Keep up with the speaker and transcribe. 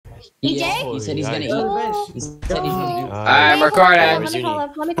DJ? He said he's gonna eat. He said he's gonna eat. I'm recording. Let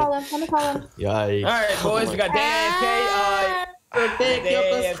me call him. Yikes. Alright, boys, we got DAYCARE.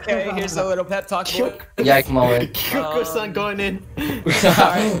 Here's a little pep talk. Yike moment. Kyoko-san going in.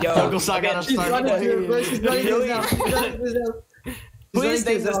 Alright, yo. Kyoko-san got to start.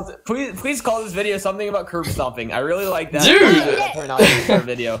 Please call this video something about curb stomping. I really like that. Dude!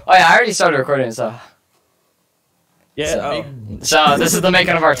 Video. Oh yeah, I already started recording, so. Yeah. So this is the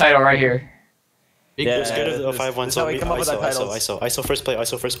making of our title right here. Yeah, They're scared of the 5-1, so ISO first play,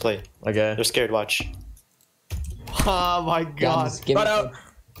 ISO first play. Okay. They're scared, watch. Oh my god.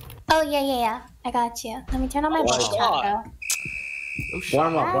 Oh yeah. I got you. Let me turn on my voice chat though.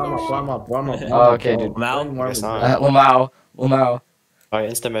 Warm up. Oh, okay, dude. Lamau. Alright,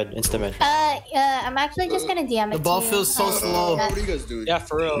 insta-med. I'm actually just gonna DM it. The ball feels so slow. What are you guys doing? Yeah,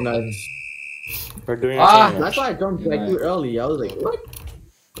 for real. We're doing That's why I jumped like too early. I was like, what?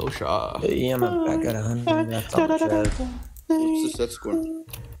 No shot. Yeah, I'm back at 100. That's on the chat. What's the set score?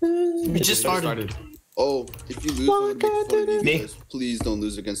 We just started. Oh, if you lose, I'm gonna make fun of you guys. Please don't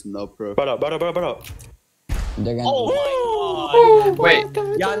lose against Nub Pro. Brought up. They're gonna. Oh my god. Wait,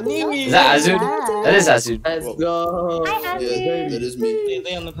 Yanimi. is that Azud? That is Azud. Let's go. Hi, Yeah, Azud. that is me.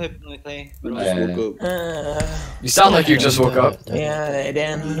 They on the play. I just woke up. You sound like you just woke up. Yeah,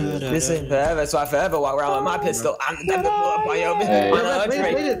 damn. This ain't forever, so I forever walk around with my pistol. I'm gonna pull up by your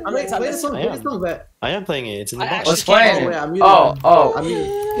I am playing it, it's in the box. Let's play it. Oh.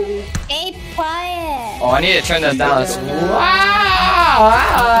 Stay quiet. Oh, I need to turn this down. Let's... Wait, can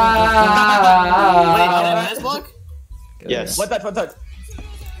I have block? Yes. What touch?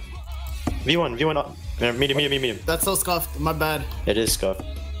 V1 up. Medium. That's so scuffed. My bad. It is scuff.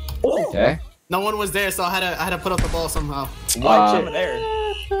 Okay. No one was there, so I had to put up the ball somehow. Why there?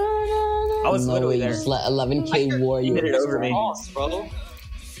 I was No literally way, there. just let 11K warriors. You hit it over me. bro.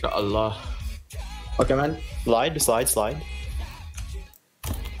 Allah. Okay, man. Slide.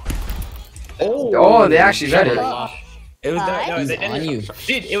 Oh, they actually read it. It was What? no, they He's on didn't. you.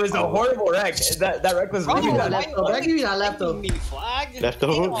 Dude, it was a horrible wreck. That wreck was really bad. Left though. Left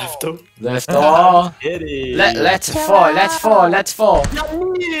over. Let's fall. Kitty. Let's fall.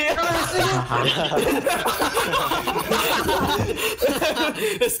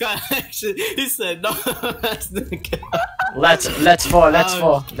 This guy actually, he said no. That's the guy. Let's fall. Left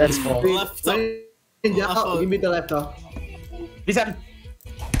up. Give me the left though. He's having.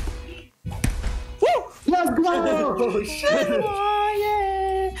 Let's go!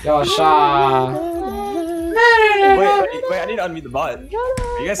 Yo, Sha. Wait, I need to unmute the bot. Are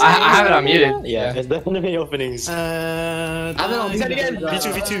you guys I have it unmuted. Yeah, it's the enemy openings. I He said again.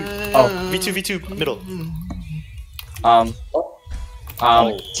 V2. Oh. V2, middle.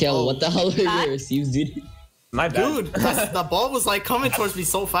 Chill, what the hell are your receives, dude? My bad. Dude, the ball was like coming towards me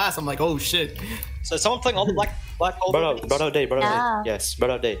so fast. I'm like, oh shit. So is someone playing all the black hole? Brought out day. No. Yes,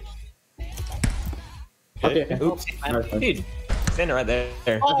 brought out day. Okay. Oops. Dude, standing right there.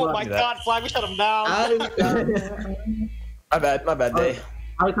 Oh my god, Flag, we shut him down. My bad day.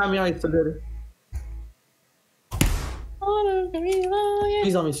 How come you're so good?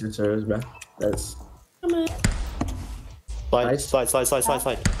 Please don't miss your serves, bro. That's.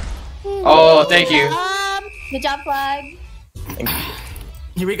 Slide. Oh, thank you. Good job, Flag.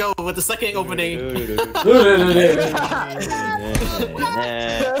 Here we go with the second opening.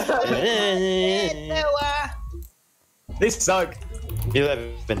 They suck.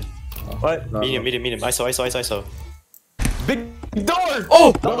 11. What? Medium. ISO. Big door!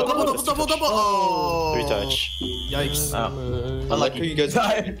 Oh! Double. Oh. 3 touch. Yikes. Oh. I like how you guys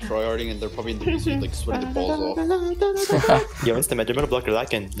are tryharding and they're probably in the PC like sweating their balls off. Yo, insta-med, they're middle blocker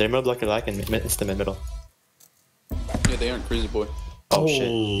lacking. Insta-med middle. Yeah, they aren't crazy boy. Oh shit.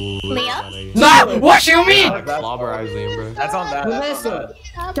 Leo? No! What you mean? Slobberizing, bro. That's on that. Vanessa!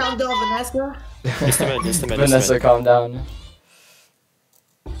 Calm down, Vanessa! Insta-med. Vanessa, calm down.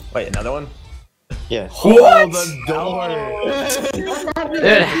 Wait, another one? Yeah. What? It's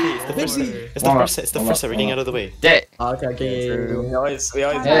the first set. We're getting out of the way. Dead. Okay. We always.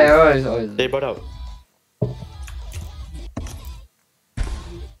 Yeah, always. They brought out.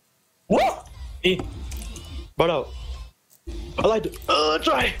 What? Brought out. I lied.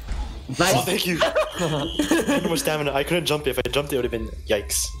 Try. Nice. Oh, thank you. I had no more stamina. I couldn't jump it. If I jumped, it would have been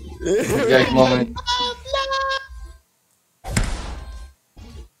yikes. Yike moment.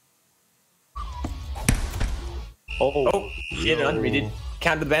 Oh, shit, unreaded.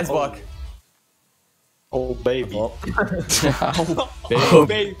 Count the band's block. Oh baby. Oh,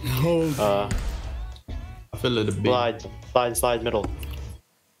 baby. I feel a bit. Slide, middle.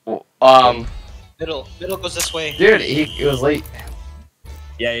 Middle goes this way. Dude, he was late.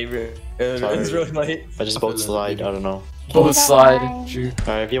 Yeah, it was really late. I just both slide. I don't know. Both slide. True.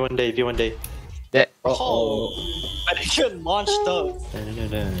 Alright, V1 day. V1 day. Oh, I didn't launch stuff.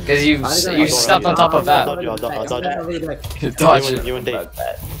 Because you stepped on top of that. I'll dodge it. Dodge it. V1 day.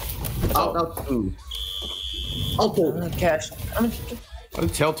 I'll pull. Cash. I'm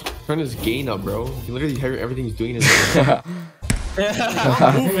tell turn his gain up, bro. You literally hear everything he's doing is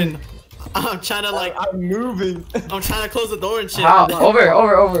I'm moving. I'm trying to like. I'm moving. I'm trying to close the door and shit. How? Over.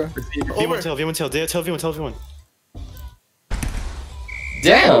 V1 tail. V1 tail. Tail V1.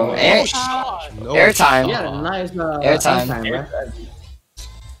 Damn. no. Airtime. Yeah, nice. Airtime.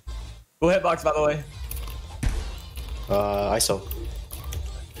 We'll hitbox, by the way. ISO.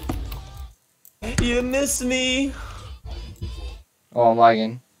 You miss me. Oh, I'm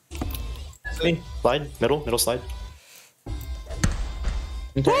lagging. Slide. Middle slide.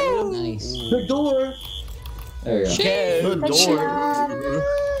 Nice. The door. There we go. Okay. The door.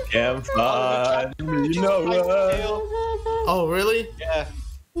 Damn fun. You know what? Oh really? Yeah.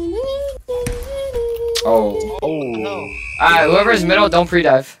 Oh. No. Alright, whoever's middle, don't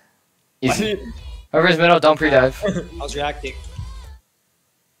pre-dive. Easy. Whoever's middle, don't pre-dive. I was reacting.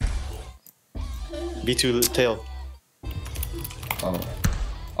 V2 tail. Oh.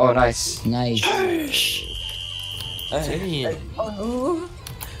 Oh, nice. Nice.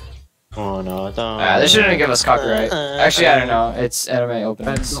 Oh no, don't. This shouldn't give us copyright. Actually, I don't know. It's anime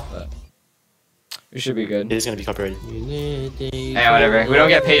opens. But we should be good. It is gonna be copyrighted. Yeah, whatever. We don't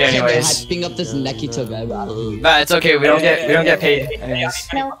get paid anyways. Hyping up this Nekito guy. But it's okay. We don't get paid anyways.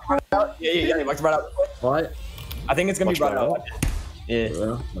 No. Yeah, Max brought out. What? I think it's gonna be brought out.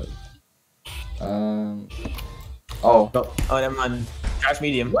 Yeah. Oh. Oh, never mind. Trash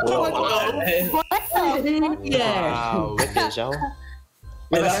medium. What? Wow.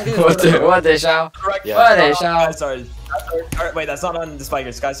 What the shall? Correct. Yeah. What the shall? Sorry. Wait, that's not on the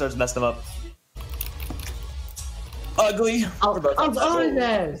spikers. Skystars messed them up. Ugly. I'm on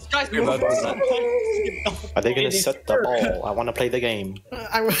this. Are they gonna set the ball? I wanna play the game.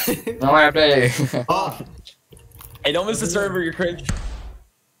 I wanna play. Oh, Hey, don't miss the server. You're cringe.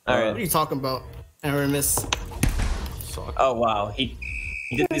 All what are right. you talking about? Error miss. Oh wow, he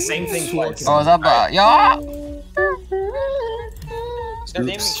did the same thing twice. Oh, is that bad? Yeah. It's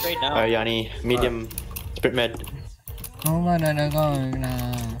gonna aim me straight now. Alright, Yanni, medium, sprint med.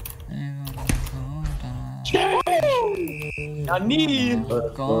 Nani?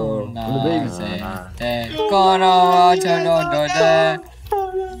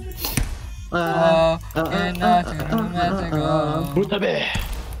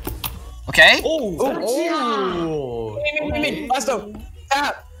 Okay. Oh! Me. Lasto.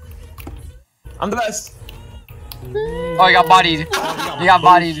 Tap. I'm the best. Oh, you got bodied. You got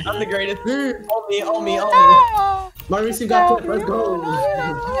bodied. I'm the greatest. On me. Mauricio got it. Let's go.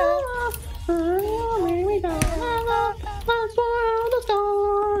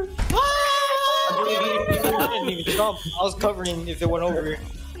 I didn't even jump. I was covering if it went over.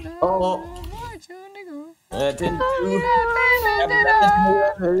 Oh. Didn't do.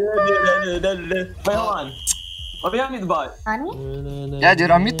 Wait, hold on. Let me unmute the bot. Honey? Yeah, dude,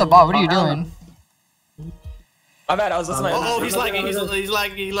 unmute the bot. What are you doing? My bad, I was listening. Oh, he's lagging. He's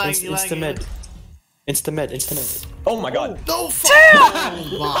lagging. Insta med. Oh my god. No fuck!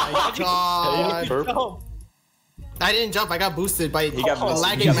 Oh my god! I didn't jump. I got boosted by a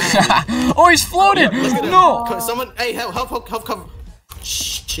lagging man. Oh, he's floated. No. Someone, hey, help cover.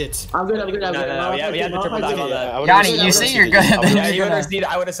 Shit. I'm good. No, we had the triple dive on that. Yanni, you say you're good. Yeah, you understood.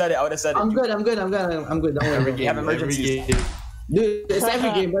 I would have said it. I'm good. Don't worry. You have emergencies. Dude, it's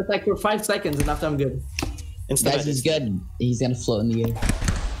every game, but it's like for 5 seconds, and after I'm good. Guys, he's good. He's gonna float in the air.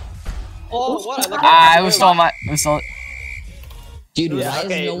 Oh, what? I was stole my. Dude,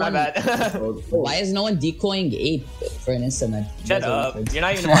 bad. why is no one decoying ape for an instant? Shut up. You're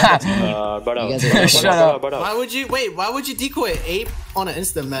not even a Brother. Shut up. Why would you decoy ape on an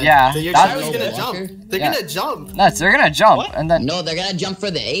instant man? Yeah, Your that's- guy's gonna jump. They're gonna jump. Nuts, they're gonna jump and then. No, they're gonna jump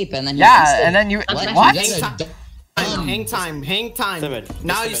for the ape and then. Yeah, and then you. What? Hang time.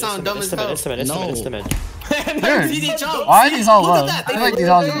 Now you sound dumb as hell. Insta-med. Dude, why are these all low? I feel like these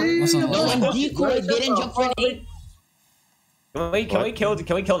all. No one decoyed. They didn't jump for an ape. Can we kill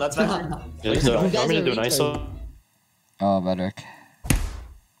Nuts man? I'm gonna do an ISO. Oh, better.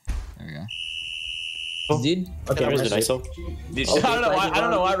 There we go. Dude. Okay, I'm gonna do an ISO. I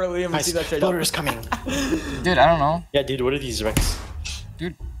don't know why really am see that trade. Floater's coming. Dude, I don't know. Yeah, dude, what are these Rex?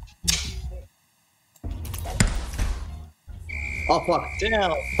 Dude. Oh fuck.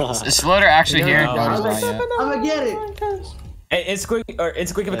 Damn. Is floater actually here? I'm gonna get it. Hey, it's quick if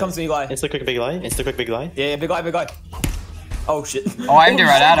it comes to Eli. Insta quick big lie. Yeah, big lie. Oh shit. Oh, I aimed it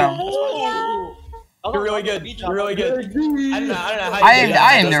right at him. You're really good. You're really good. I don't know how you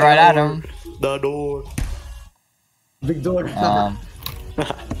I aimed it right at him. The door. Big door.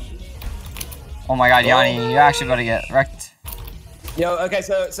 Oh my god, Yanni, you're actually about to get wrecked. Yo, okay,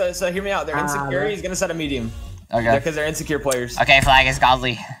 so hear me out. They're insecure. He's gonna set a medium. Okay. Because they're insecure players. Okay, Flag is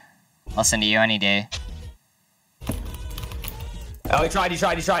godly. Listen to you any day. Oh, he tried to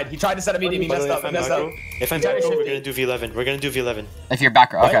set a medium. He messed up. If I'm back row, we're gonna do V11. We're gonna do V11. If you're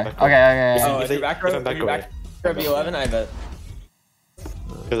back row, okay. Okay. Oh, if you're back row, V11, I bet.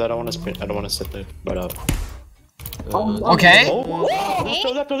 Because I don't want to sprint. I don't want to sit there. But okay.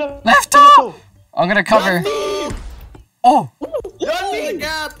 Left up. I'm gonna cover. Oh.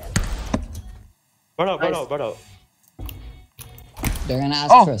 Burn out. They're gonna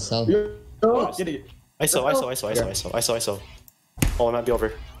ask for a sell. ISO. Oh, it might be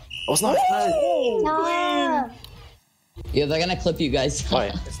over. Oh, it's not. Yeah, they're gonna clip you guys.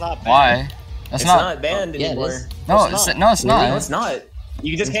 Why? It's not banned. Why? That's It's not. not banned anymore. Yeah, it is. No, it's not. No, it's not.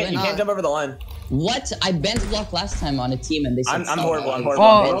 You just can't. You can't jump over the line. What? I bench blocked last time on a team and they said I'm horrible.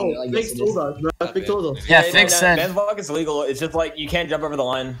 Well, Fix told us, bro. Fix told us. Yeah, Fix said. Bench block is illegal. It's just like you can't jump over the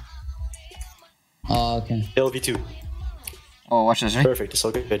line. Oh, okay. LV2. Oh, watch this. Right? Perfect. It's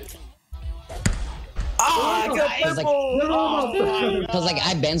so good. Cause like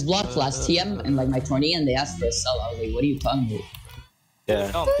I bench blocked last TM and like my tourney and they asked for a sell. I was like, what are you talking about?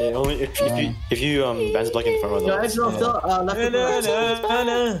 Yeah. Only if you bands block in front of them.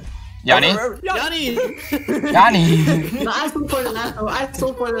 Yanni. Yanni. No, I sold for the left. I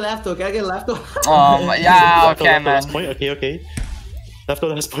sold for the left. Can I get left? Yeah. Okay, man. Okay. Left to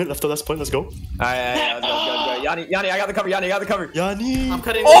last point. Let's go. Alright, let's go. Yanni, I got the cover. Yanni. I'm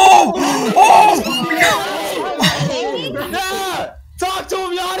cutting. Oh! Yeah! Talk to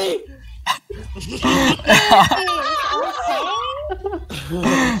him, Yanni!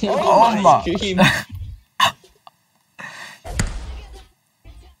 Oh my.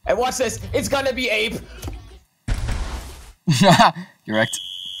 Hey, watch this. It's gonna be Ape. You're wrecked.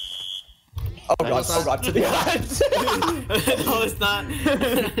 Oh god, to the odds. No, it's not.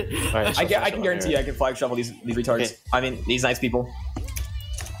 Right, I can guarantee I can flag shovel these retards. Okay. I mean, these nice people.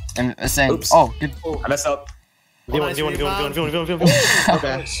 I'm saying. Oops. Oh, good. I messed up. V1.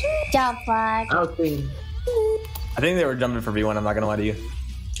 Okay. Job Flag. I was thinking. I think they were jumping for V1, I'm not gonna lie to you.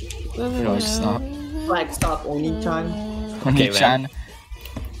 No, it's not. Flag stop Oni-chan. Oni-chan.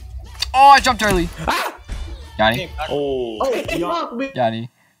 Oh, I jumped early. Ah! Yanni. Oh. Yanni.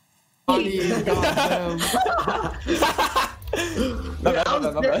 My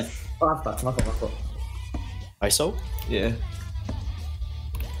bad. ISO? Yeah.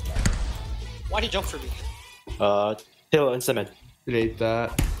 Why'd he jump for me? Tail instrument. Hate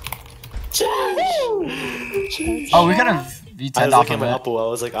that. Oh, we could have V10 off of it. I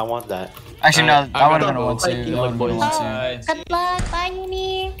was like, I want that. Actually, no, that would have been a 1-2. Like, That would have been a 1-2. Good luck. Bye,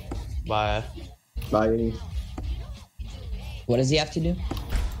 Uni. Bye. Bye. What does he have to do?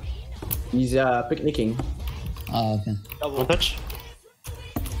 He's picnicking. Oh, okay. One touch.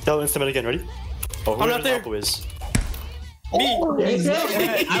 Tail instrument again, ready? Oh, who not there. is? Me. He went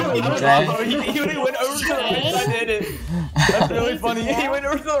over to the right side to hit it. That's really funny. He went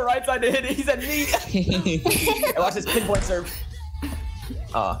over to the right side to hit it. He said me. Hey, watch this pinpoint serve.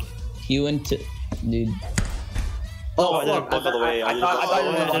 He went to... Dude. Oh, I didn't block all the way. I thought you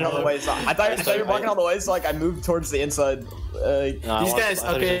were blocking all the way. So I thought you were blocking all the way, so like I moved towards the inside. These guys,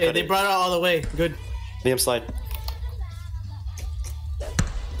 okay, they brought it all the way. Good. Liam slide.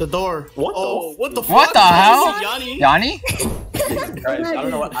 The door. What the fuck? What the hell? Yanni? Yanni? Right, I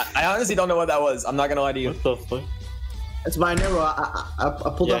don't know what. I honestly don't know what that was. I'm not gonna lie to you. What the fuck? It's my narrow. I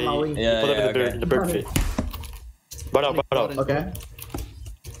pulled up my wing. Yeah, Put up in the bird feet. Butt out. Okay.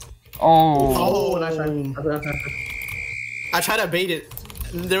 Oh. Oh, nice try. I tried to bait it.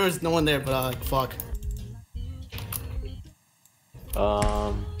 There was no one there, but fuck.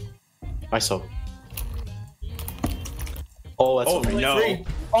 ISO. Oh, that's no.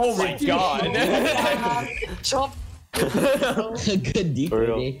 Oh my god. Jump. Good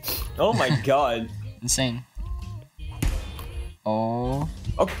decoy. Oh my god. Insane. Oh.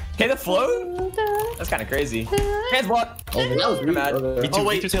 Okay, the float? That's kind of crazy. Hands block. Over. That was really mad. V2,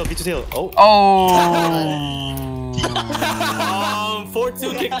 wait. V2 tail. Oh. Oh.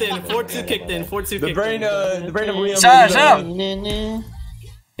 4-2 kicked in. 4-2 kicked in. 4-2 kicked in. The brain of Liam. Shut up.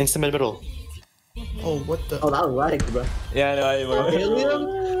 Instant middle. Oh, what the? Oh, that was right, bro. Yeah, no, I will.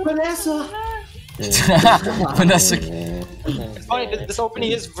 Liam, Vanessa. Vanessa. It's funny, this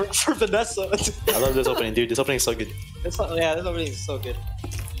opening is for Vanessa. I love this opening, dude. This opening is so good. This opening is so good.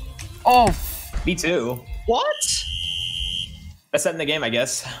 Oh. Me too. What? Best set in the game, I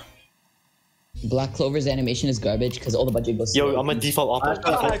guess. Black Clover's animation is garbage because all the budget goes. Yo, I'm a default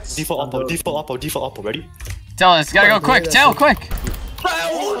oppo. Default oppo. Ready? Tell us, gotta go quick. Tell quick.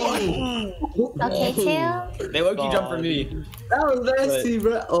 Okay, Tail. They low-key jump for me. That was nasty,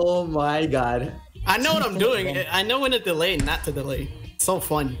 bro. Oh my god. I know what I'm doing. I know when to delay, not to delay. It's so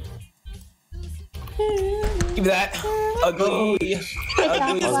fun. Give me that. Ugly.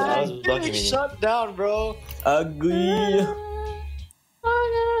 Ugly. Shut down, bro. Ugly.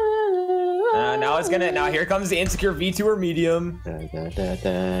 Now it's gonna. Now here comes the insecure V2 or medium.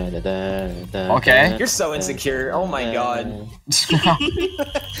 Okay. You're so insecure. Oh my god.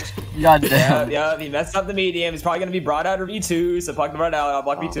 God damn. Yeah, he messed up the medium. He's probably gonna be brought out of V2. So block the brought out. I'll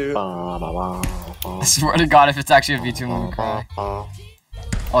block V2. I swear to God, if it's actually a V2, I'm gonna cry.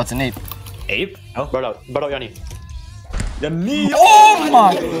 Oh, it's an ape. Ape? Oh. Brought out, Yanni. The knee. Oh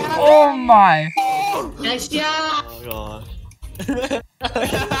my! Oh my! Nice job. Oh god.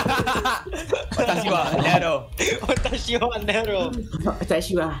 Watashi wa Nero. Watashi wa Nero.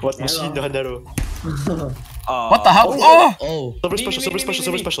 Watashi wa Nero. What the hell? Oh!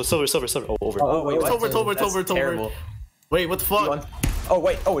 Silver special. Oh, over. Oh, wait, It's over. Terrible. Wait, what the fuck? Oh,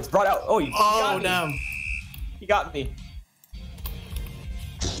 wait. Oh, it's brought out. Oh, damn. He got me.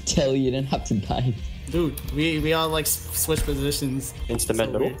 Tell you didn't have to die. Dude, we all like switch positions. Insta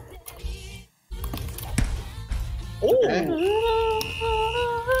med middle.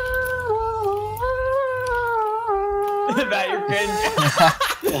 Matt, you're cringe.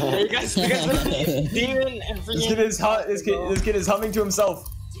 You guys demon and freaking. This kid is humming to himself.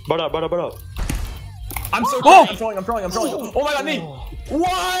 Brought out. I'm so I'm trolling. Oh my god, me!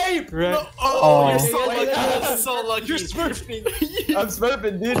 Wipe! No, you're so lucky. You're so lucky. You're smurfing. I'm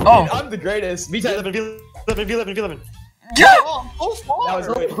smurfing, dude. Oh. I'm the greatest. V10. V11. Yeah! Oh, so far. That was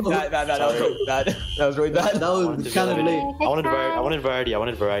really bad. That was really bad. That was really bad. That was kind of late. I wanted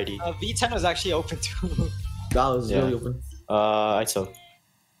variety. V10 was actually open too. That was really open. I so.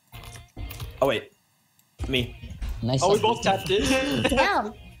 Oh wait, me. Nice. Oh, we both tapped it.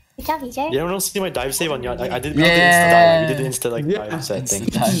 Damn. Good job, EJ. You don't see my dive save on Yanni. I did Yeah. the insta dive. We did the insta dive set thing.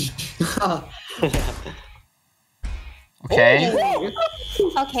 Okay.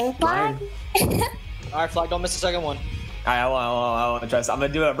 Okay, flag. Alright, Flag, don't miss the second one. I want to try this. I'm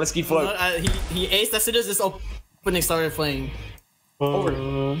gonna do a risky float. He aced as soon as this opening started playing. Over.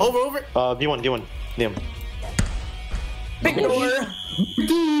 V1. Liam. Big door.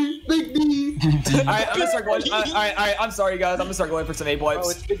 Big D. Alright, I'm gonna start going. Alright, I'm sorry guys. I'm gonna start going for some ape Oh, wipes.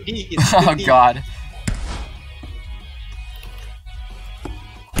 it's Big D. Oh God.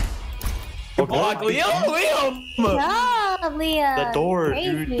 Block Liam. No, Leah. The door,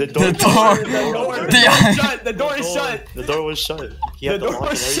 Crazy. dude. The door is shut. The door was shut. He had The door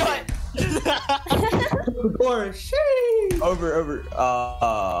was shut. Over.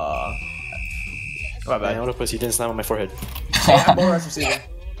 My bad. I want to pussy. Didn't slam on my forehead. I'm Boris receiving.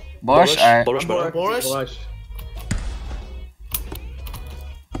 Boris? Alright. Boris?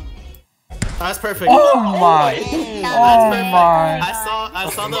 That's perfect. Oh my! That's Oh my! I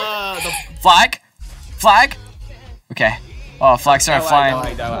saw the Flag? Okay. Oh, flag started flying.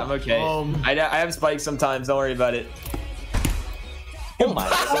 I'm okay. I have spikes sometimes. Don't worry about it. Oh my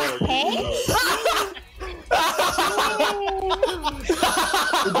god.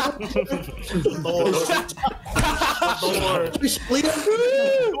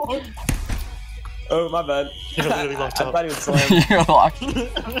 Oh, my bad. You're literally locked I up. thought he would slam. You're locked.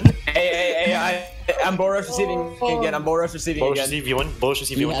 Hey, I'm Boris receiving again. Boris receive V1. Boris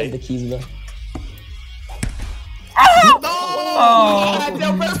receive He V1. has the keys, bro. Oh!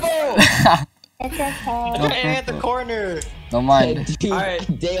 It's okay. And at the corner. Don't mind. Dude,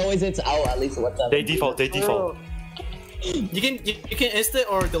 Alright. they always hits out at least what's up. They default. You can instant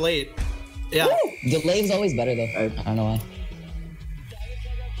or delay it. Yeah. Delay is always better though. I don't know why.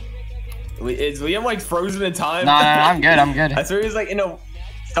 Is Liam like frozen in time? No, I'm good. I swear he's like in a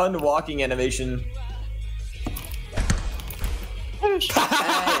stunned walking animation. Okay.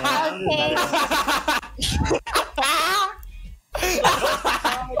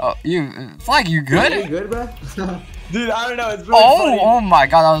 Oh, Flag, you good? You good, bro? Dude, I don't know. It's really funny. Oh my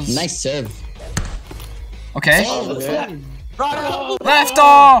god, that was Nice serve. okay. Bravo! Left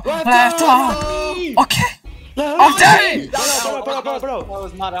off. Okay. I'm dead. Bro. That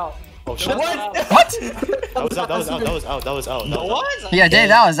was not out. Oh shit. What? That was out. No, what? Yeah, Dave,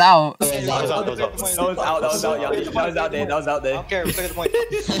 that was out. That was out, Dave. That was out, Dave. I don't care. We took the point.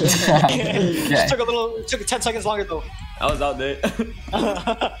 Okay. It took 10 seconds longer though. That was out, Dave.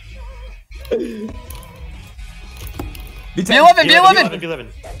 B11. V11.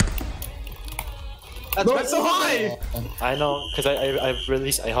 That's so high. I know, cause I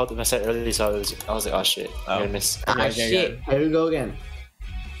released. I held my set early, so I was like, oh shit, I'm gonna miss. Ah shit. Here we go again.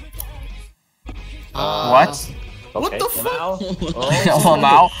 What? What the fuck? Oh,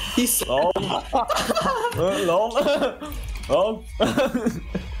 Mao. He's lol. Oh.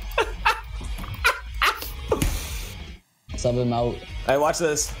 Sub him out. Alright, watch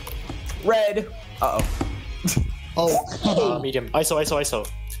this. Red. Uh oh. Medium. ISO.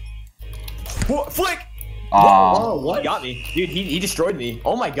 Flick. Oh. What? He got me, dude. He destroyed me.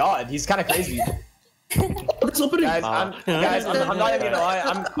 Oh my god, he's kind of crazy. Guys, I'm not even gonna lie.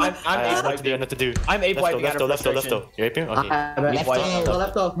 I'm I know what to do. I'm ape wiping out of frustration. Lefto. You're aping? Okay.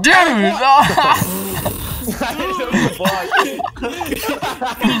 Left. Dude!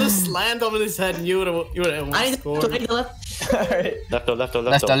 just slammed him in his head and you would've scored. Alright.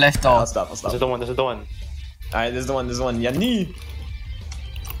 Lefto. I'll stop. This is the one. Alright, this is the one. Yani.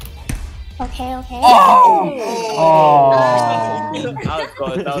 Okay. Oh!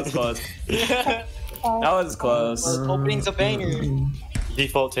 That was close. Opening's a banger.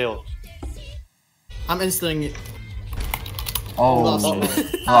 Default tail. I'm instilling it. Oh. Lost.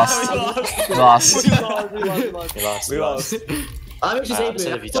 We lost. I'm just ape it.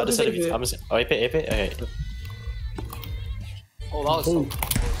 Ape it. Okay. Oh, that was so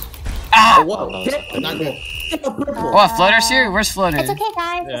Ah! What? Not good. What, Floater's here? Where's Floater? It's okay,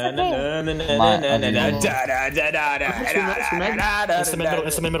 guys. It's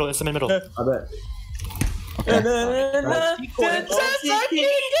okay. Instrument middle. I bet. What the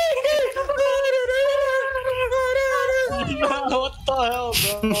hell, bro?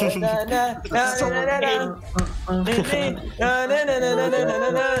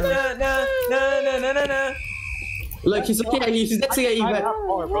 Look, he's okay. He's next to get you back.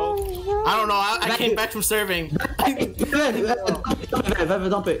 I don't know. I came back from serving. Dump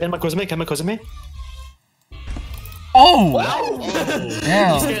it. Can I Cosme? Oh!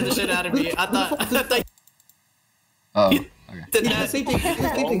 Damn. You scared the shit out of me. I thought Oh, okay. did Yeah, that. same thing.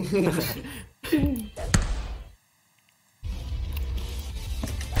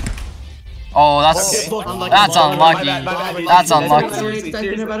 Oh, that's unlucky. That's unlucky.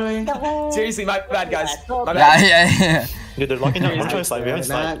 Seriously, my bad, guys. My bad. Yeah. Dude, they're locking down. I'm trying to slide. We haven't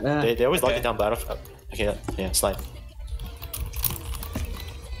slide. They always lock it down, but I don't. Okay, yeah, slide.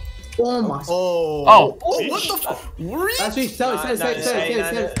 Oh my. Oh. What the fuck? Actually, sell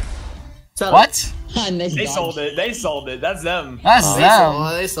it. What? They sold it. That's them. That's them.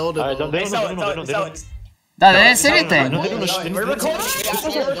 Oh, they sold it. They sell it. No, they didn't say anything. We're recording.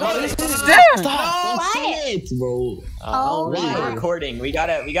 Dude. Bro. We're recording. We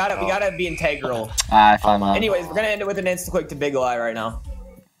gotta be integral. Alright, fine, man. Anyways, we're gonna end it with an insta-quick to Big Lie right now.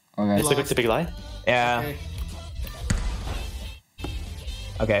 Okay. Insta-quick to Big Lie? Yeah.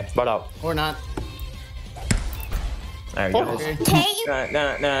 Okay. Brought out. Or not. There we go. Okay.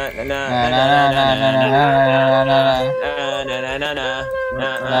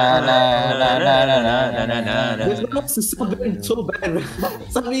 This box is so bad.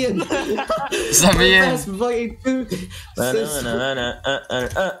 Sabihin.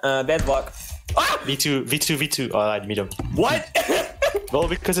 Bad block. V2. Oh, I'd meet him. What? Well,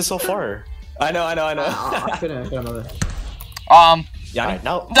 because it's so far. I know. I couldn't remember. Yeah. Alright,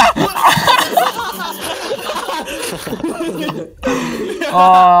 now.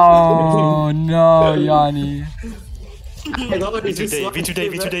 Oh no, Yanni.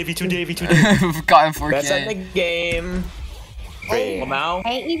 V2 day. Got him 4K. That's in the game. Lamau.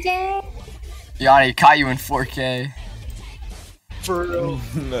 Hey, EJ. Yanni caught you in 4K. For real.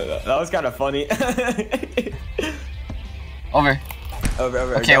 That was kind of funny. Over.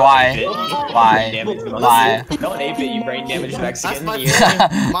 Okay, Don't why? ape it. Why? Why? Don't ape it, you brain damaged Mexican. My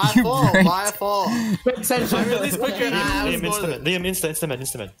fault. I released quicker. Liam,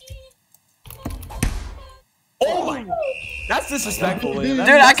 insta. Oh my! That's disrespectful, Liam. Dude,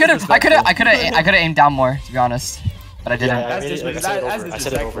 I could have aimed down more, to be honest, but I didn't. Yeah, I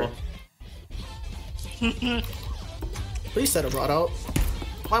said it over. Please set a broad out.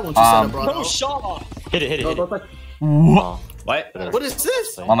 Why won't you set a broad out? No shot. Hit it. What? What is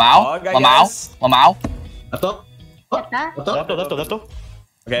this? Lamau. Left.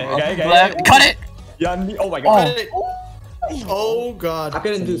 Okay. Cut it. Oh my god. Oh god. I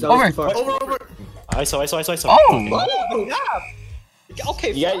couldn't do so. Over. ISO. Oh.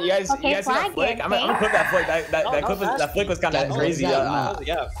 Okay. You guys see that flick? I'm gonna clip that flick. That flick was kind of crazy. Yeah.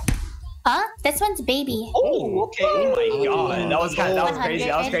 Huh? This one's baby. Oh, okay. Oh my god, that was crazy.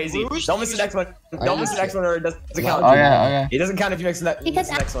 That was crazy. Don't miss the next one. Don't miss the next one, or it doesn't count. Oh yeah, okay. It doesn't count if you miss the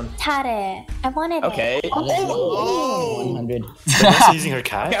Because next one. I had it. I wanted Okay. it. Oh. 100. Vanessa using her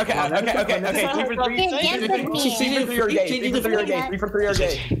cat. Okay. 3 for 3. 3 for 3 are gay. 3 for 3 are gay. 3 for 3 are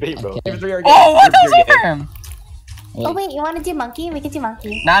gay. Bait, bro. 3 for 3 are gay. Oh, what? That was over him. Oh wait, you want to do monkey? We can do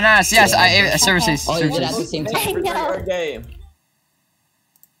monkey. No, yes, services. Oh, you did at the same time. 3 for 3 are gay.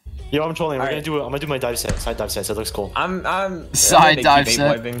 Yo, I'm trolling. I'm gonna do my dive set. Side dive set. So it looks cool. Side dive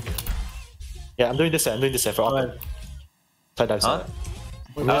set. Yeah, I'm doing this set for Oppo. Side dive set.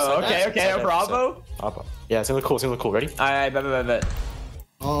 Oh, okay. Bravo. Oppo. Yeah, it's gonna look cool. It's gonna look cool. Ready? Alright, bet.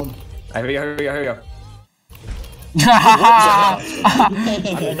 Alright, Here we go. No.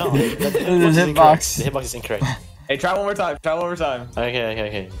 The hitbox. The hitbox is incorrect. Hey, try one more time.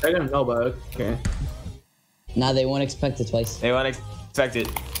 Okay. I don't know, but okay. Nah, they won't expect it twice. They won't expect it.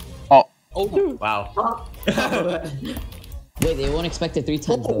 Oh. Wow. Wait, they won't expect it 3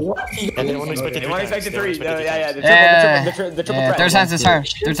 times though. And they won't expect it. They won't expect it 3. Yeah. The triple threat. Third time's the charm.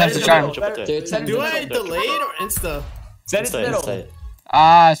 Third time's the charm. do I delayed or insta? Set it in the middle.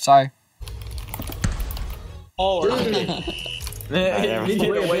 Ah, sorry. Oh, You did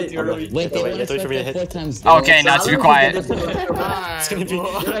it way too early. Wait, they Wait, won't wait for me to expect it hit. 4 times. Okay, now to be quiet. It's gonna be.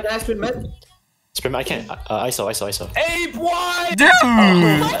 Alright, Sprim, I can't. ISO. Ape, why? Dude! Oh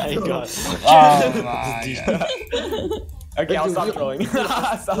my god. Oh my god. Okay, I'll stop trolling.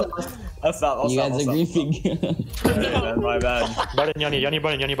 I'll stop. You guys are griefing. My bad. Button, Yanni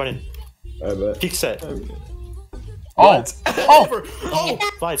button. Kick set. Oh!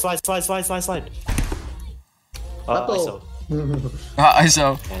 Slide. ISO.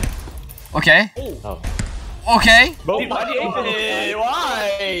 ISO. Okay. Oh. Okay. Why do you ape it?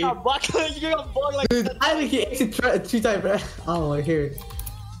 Why? You're gonna bug like Dude, I think he exit 2 times, bro. Oh, my here.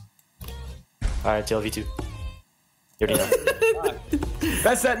 Alright, TLV2. You already know.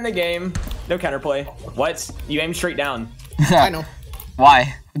 Best set in the game. No counterplay. What? You aim straight down. I know.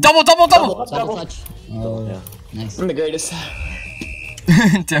 Why? Double! Double touch. Oh, Yeah. nice. I'm the greatest.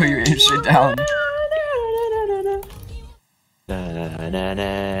 Until you aim straight down.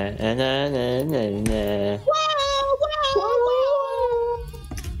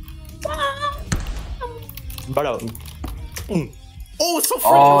 But out. Oh, it's so free.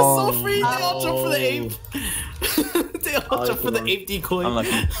 It was so free. They all jump for the ape. They all jump for the ape decoy.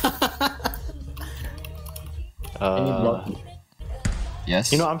 Unlucky.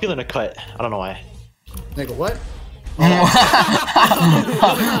 Yes. You know, I'm feeling a cut. I don't know why. Nigga, what?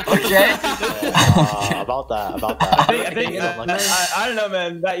 Okay. About that. I think I don't know,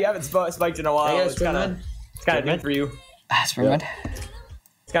 man. That you haven't spiked in a while. It's kind of new for you. Asperman.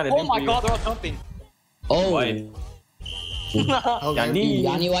 It's kind of oh new my for you. god, they're all jumping. Oh. Why?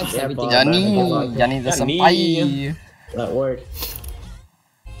 Yanni wipes everything. Yanni the senpai. That worked.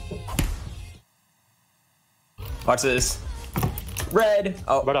 Watch this. Red.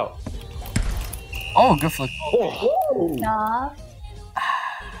 Oh, But out. Oh, good flick. Stop.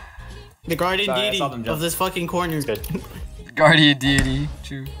 The guardian Sorry, I deity saw them jump. of this fucking corner. Good. Guardian deity.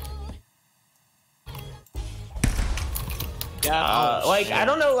 True. Yeah. I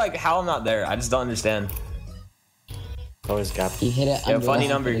don't know, how I'm not there. I just don't understand. Always gap. You hit it. Yeah, under funny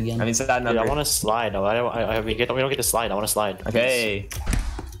the number. again. I need that Dude, number. I want to slide. We don't get to slide. I want to slide. Okay.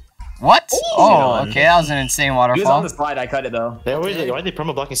 What? Oh, on. okay. That was an insane He was on waterfall. the slide. I cut it though. Why are they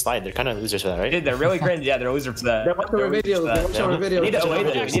promo blocking slide? They're kind of losers for that, right? Dude, they're really cringe. Yeah, they're losers for that. They watch our videos. They watch our We videos. need to away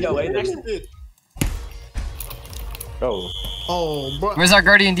there. We need to away there. Bro. Oh, bro. Where's our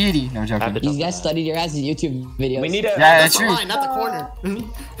guardian deity? No joking. These guys studied your ass in YouTube videos. We need to. Yeah, That's that's the true. line, not the corner.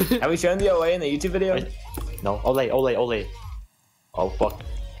 Have we shown the away in the YouTube video? No. Ole. Oh, fuck.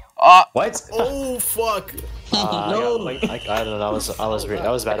 What? Oh, fuck. No. I don't know. That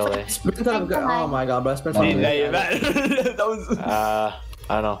was bad, Ole. Oh my god, bro. Sprint Hey, time. that was. I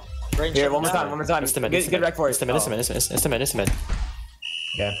don't know. Here, one more time. Good rec for it. Instrument.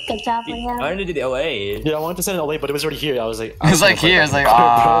 Okay. Good job, Leo. I wanted to do the OA. Yeah, I wanted to send it Ole, but it was already here. I was like, It was like here. It's like,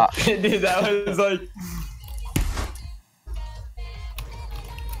 ah. Dude, that was like.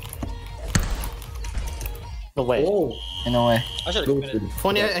 no way. Oh. In a way. I should have committed.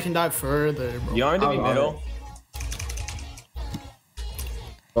 Funny, I can dive further, bro. You want me to be middle?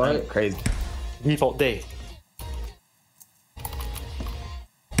 What? Crazy. Default day.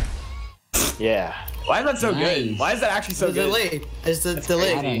 Yeah. Why is that so good? Nice. Why is that actually so The good? delay. It's the I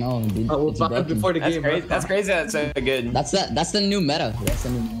delay. don't know, dude. We'll It's buy it broken. before the That's game. crazy. That's crazy. That's so good. That's the new meta. That's the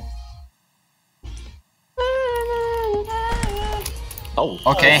new meta. Oh.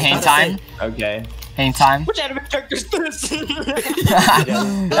 Okay, hang time. Okay. Hang time. Which anime character is this?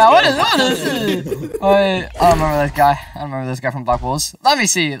 Now, what is this? Wait, I don't remember this guy. I don't remember this guy from Black Bulls. Let me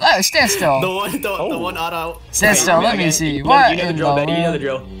see. Stand still. The one auto. Stand still. Let me see. What? You know the drill, Betty. You know the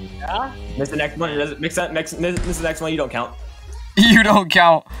drill. Yeah. Miss the next one. Miss the next one. You don't count. You don't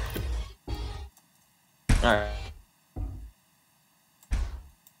count. All right.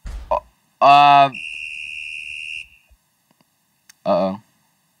 Uh-oh.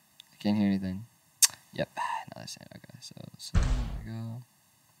 I can't hear anything. Yep. Another sand. Okay, so there we go.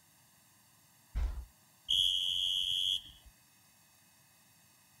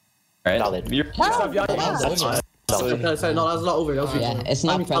 Alright. No, sorry, no, that's not over. That was yeah, it's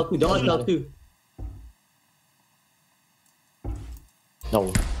not L2. Don't let L2.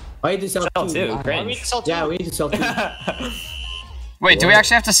 No. Why did you sell Sell 2? two. Yeah, we need to sell 2. Wait, do we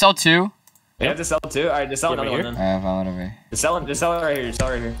actually have to sell 2? We have to sell 2? Alright, just sell another one then. I found it over here. Just sell it right here. Just sell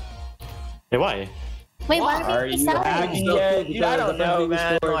it right here. Hey, why? Wait, why Are you happy yet? I don't know,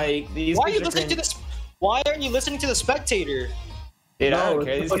 man. Like, these Why are you kids listening to this? Why aren't you listening to the spectator? Dude, I don't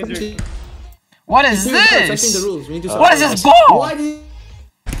care. These kids are... What is The this? rules. We need to What is this ball? Why did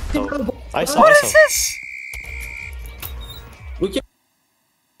What is this? we can't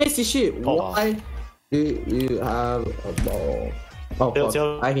face this shit. Why do you have a ball? Oh,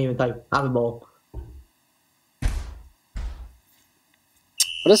 fuck. I can't even type. I have a ball.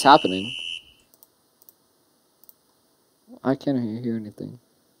 What is happening? I can't hear anything.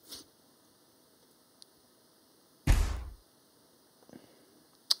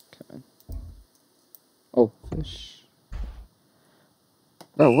 Okay. Oh, fish.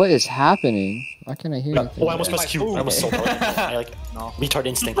 Bro, what is happening? Why can't I hear anything? Oh, I almost pressed Q. I almost sold it. I like retard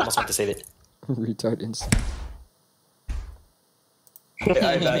instinct. I almost want to save it. Retard instinct.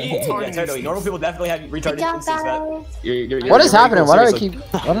 Normal people definitely have retarded instincts. What is happening? Why do I keep?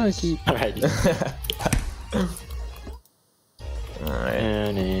 Alright.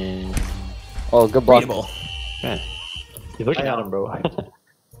 Oh, good block. Man. You're looking at him, bro.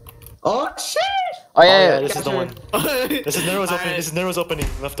 Oh shit! Oh yeah, this is the one. This is Nero's opening. This is Nero's opening.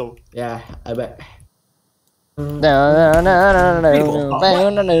 Left over. Yeah, I bet. Dude,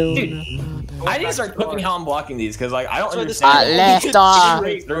 I need to start clipping how I'm blocking these because like I don't understand. left off.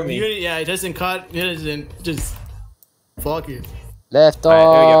 Yeah, it doesn't cut. It doesn't just fuck it. Left Alright,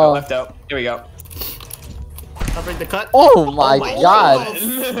 there we go. off. Left out. Here we go. I'll break the cut. Oh my god!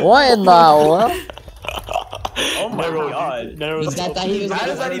 What in the world? Oh my god. This guy thought he was How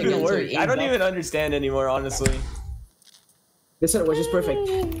does that even work? I don't even understand anymore, honestly. This was just perfect.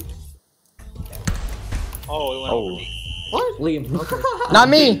 Oh, it went over me. What? Liam. Okay. Not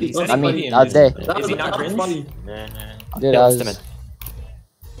me. I mean, I was there. Is he not cringe? Dude, I was.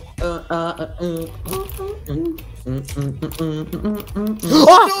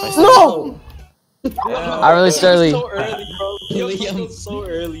 No! I really started. So early, bro. Liam, so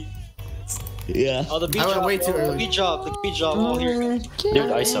early. Yeah. Oh, the beat I went drop. way too early. The beat drop. Oh, here.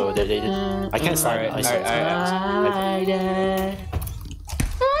 Dude, ISO. They did. I can't start ISO.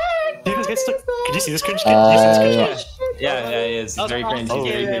 Dude, this guy's stuck. Can you see this cringe? Can you see this cringe? Yeah, he is. He's very cringe. He's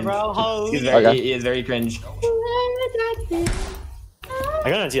very cringe. He is very cringe. I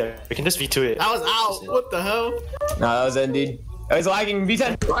got an idea. We can just V2 it. I was out. What the hell? No, that was indeed. Oh, he's lagging.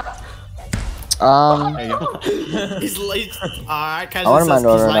 V10. There you go. He's late. Alright, I wouldn't mind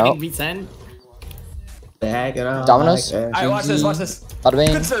ordering out. lagging V10. Back it up. Dominoes? Alright, watch this. Watch this. Bada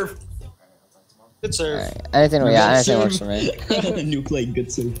bing. Good serve. Good serve. Alright, anything works for me. New play,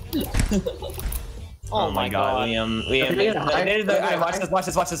 good serve. Oh my god. Liam. Alright,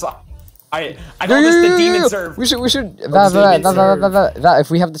 watch this. Alright, I call this the demon serve. We should. If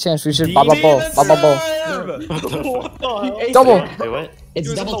we have the chance, we should. Baba ball. Double. Wait, what?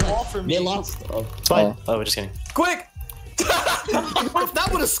 It's double touch. They lost. It's fine. Oh, we're just kidding. Quick! If that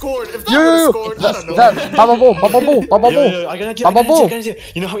would have scored, I don't know. Baba ball. I got an idea.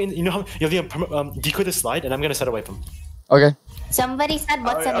 You know how Liam, decoy the slide, and I'm gonna set away from him. Okay. Somebody said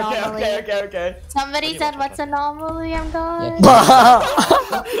what's a anomaly. Okay. Somebody said what's a anomaly, I'm going. How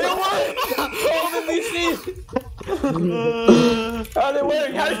did it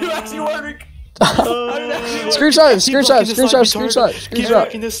work? How did it actually work? Screenshot.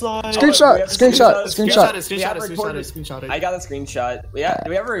 I got a screenshot. Yeah, do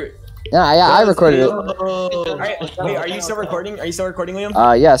we ever? Yeah, I recorded it. Alright, wait, are you still recording? Liam?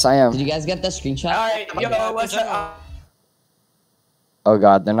 Yes, I am. Did you guys get the screenshot? Alright, yo, let's Oh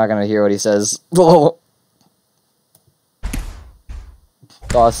god, they're not gonna hear what he says.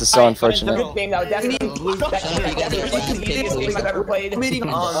 Oh, this is so unfortunate. Good game now. Definitely the easiest game I've ever played.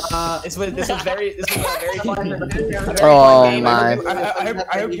 This was very fun. Oh my!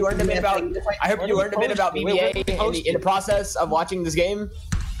 I hope you learned a bit about BBA in the process of watching this game.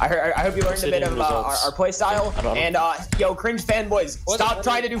 I hope you learned a bit of our play style. And yo, cringe fanboys, stop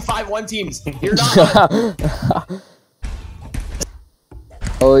trying to do 5-1 teams. You're not.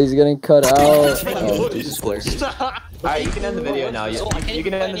 Oh, he's getting cut out. Oh. Alright, you can end the video now. You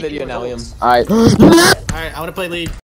can end the video now, Liam. Alright. Alright, I want to play lead.